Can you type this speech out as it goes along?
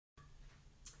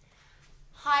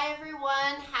Hi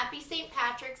everyone, happy St.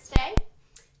 Patrick's Day.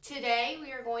 Today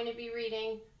we are going to be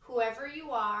reading Whoever You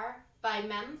Are by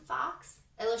Mem Fox,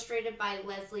 illustrated by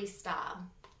Leslie Staub.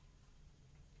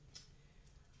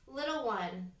 Little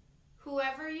one,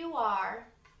 whoever you are,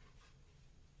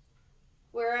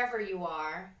 wherever you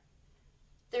are,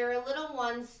 there are little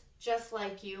ones just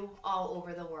like you all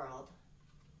over the world.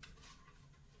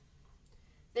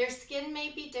 Their skin may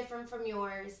be different from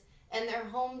yours, and their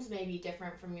homes may be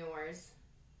different from yours.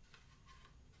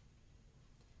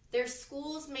 Their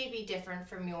schools may be different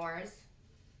from yours,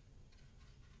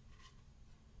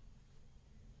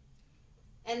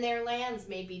 and their lands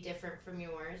may be different from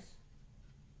yours.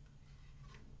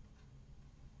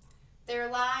 Their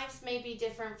lives may be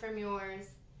different from yours,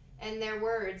 and their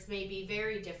words may be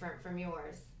very different from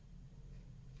yours.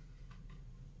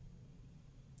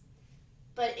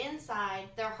 But inside,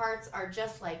 their hearts are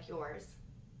just like yours.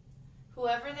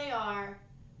 Whoever they are,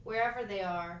 wherever they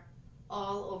are,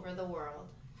 all over the world.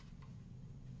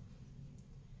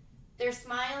 Their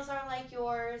smiles are like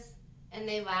yours, and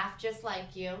they laugh just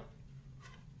like you.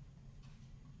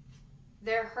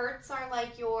 Their hurts are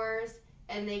like yours,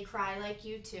 and they cry like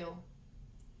you too.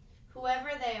 Whoever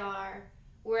they are,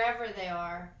 wherever they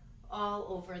are, all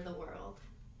over the world.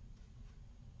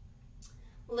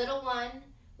 Little one,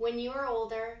 when you are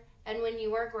older and when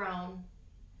you are grown,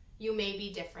 you may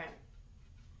be different.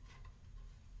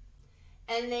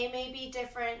 And they may be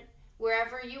different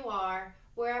wherever you are,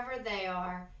 wherever they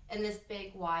are, in this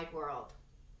big wide world.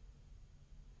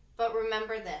 But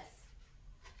remember this: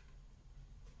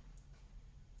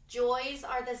 joys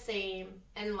are the same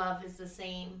and love is the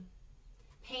same.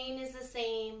 Pain is the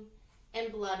same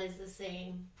and blood is the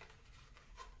same.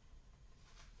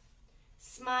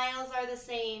 Smiles are the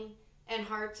same and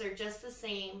hearts are just the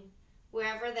same,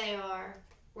 wherever they are,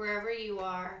 wherever you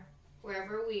are,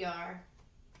 wherever we are,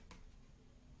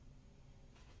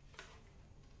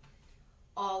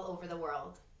 all over the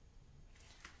world.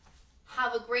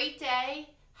 Have a great day,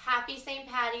 happy St.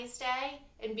 Patty's Day,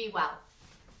 and be well.